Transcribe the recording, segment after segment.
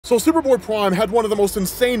So Superboy Prime had one of the most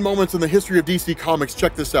insane moments in the history of DC Comics.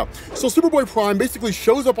 Check this out. So Superboy Prime basically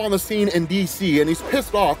shows up on the scene in DC and he's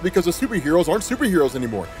pissed off because the superheroes aren't superheroes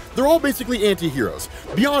anymore. They're all basically anti-heroes.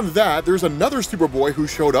 Beyond that, there's another Superboy who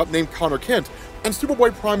showed up named Connor Kent, and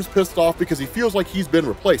Superboy Prime's pissed off because he feels like he's been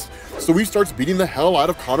replaced. So he starts beating the hell out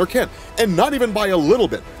of Connor Kent, and not even by a little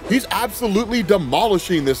bit. He's absolutely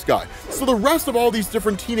demolishing this guy. So the rest of all these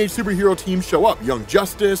different teenage superhero teams show up, Young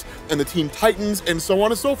Justice and the Teen Titans and so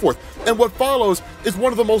on and so forth. And what follows is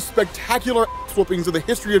one of the most spectacular ass-whoopings in the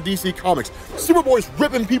history of DC Comics. Superboy's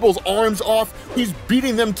ripping people's arms off, he's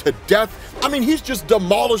beating them to death. I mean, he's just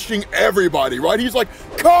demolishing everybody, right? He's like,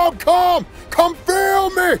 come feel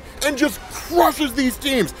me, and just crushes these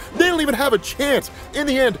teams. They don't even have a chance. In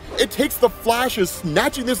the end, it takes the Flashes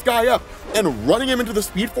snatching this guy up and running him into the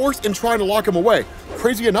Speed Force and trying to lock him away.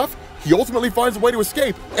 Crazy enough, he ultimately finds a way to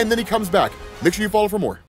escape, and then he comes back. Make sure you follow for more.